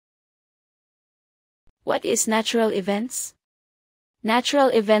What is natural events? Natural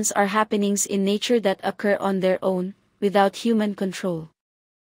events are happenings in nature that occur on their own, without human control.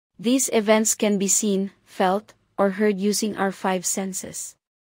 These events can be seen, felt, or heard using our five senses.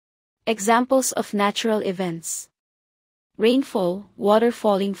 Examples of natural events: rainfall, water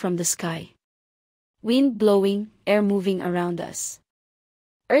falling from the sky; wind blowing, air moving around us;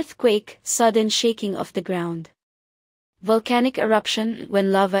 earthquake, sudden shaking of the ground; volcanic eruption,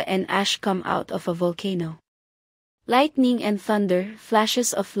 when lava and ash come out of a volcano; lightning and thunder,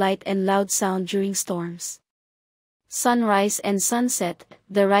 flashes of light and loud sound during storms; sunrise and sunset,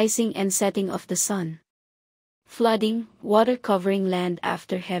 the rising and setting of the sun; flooding, water covering land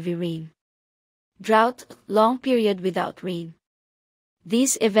after heavy rain; drought, long period without rain.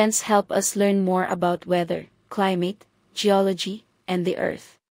 These events help us learn more about weather, climate, geology, and the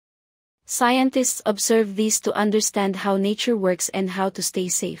earth. Scientists observe these to understand how nature works and how to stay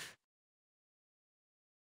safe.